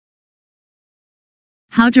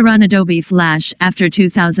How to run Adobe Flash after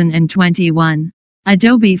 2021.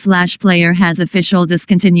 Adobe Flash Player has official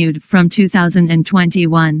discontinued from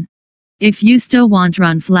 2021. If you still want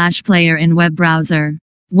run Flash Player in web browser,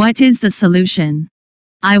 what is the solution?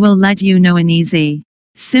 I will let you know an easy,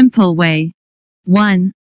 simple way.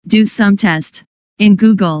 1. Do some test. In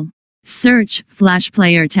Google, search Flash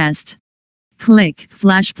Player test. Click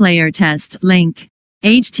Flash Player test link,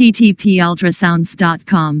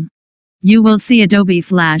 http://ultrasounds.com. You will see Adobe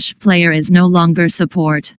Flash Player is no longer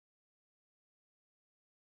support.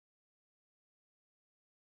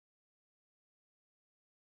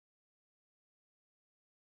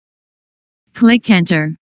 Click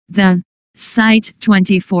Enter. The site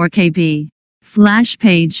 24 KB Flash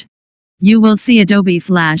page. You will see Adobe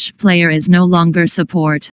Flash Player is no longer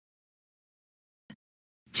support.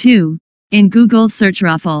 2. In Google search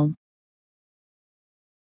Ruffle.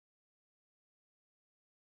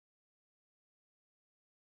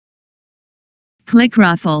 Click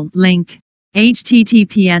Ruffle link,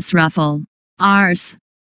 https ruffle rs.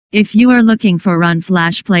 If you are looking for run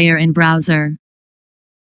Flash Player in browser,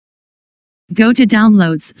 go to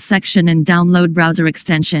Downloads section and download browser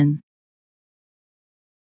extension.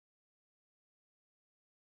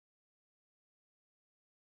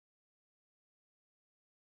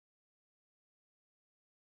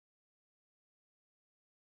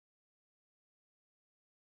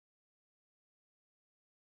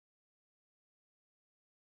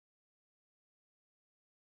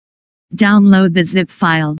 Download the zip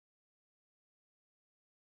file.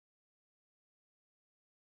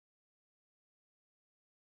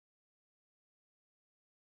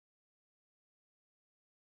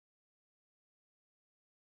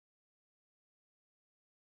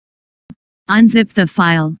 Unzip the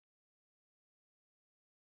file.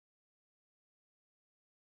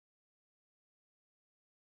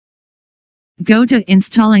 Go to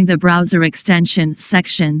Installing the browser extension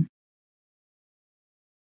section.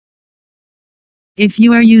 If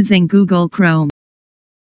you are using Google Chrome,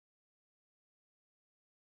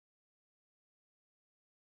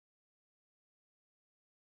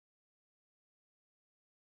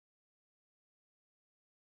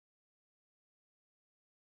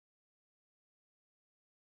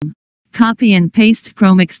 copy and paste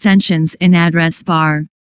Chrome extensions in address bar.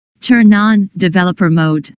 Turn on developer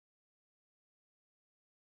mode.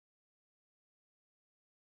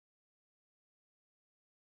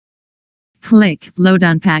 Click Load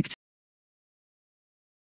Unpacked.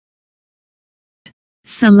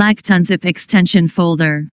 Select Unzip extension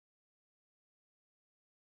folder.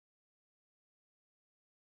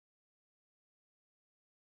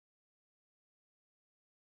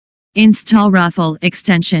 Install Ruffle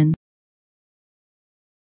extension.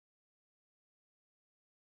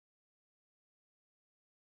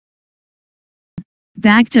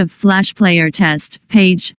 Back to Flash Player test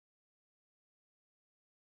page.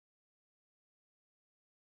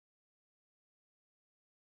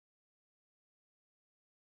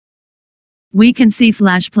 We can see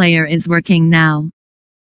Flash Player is working now.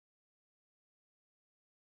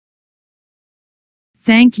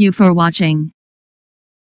 Thank you for watching.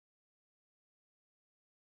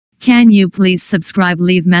 Can you please subscribe,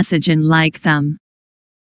 leave message and like them.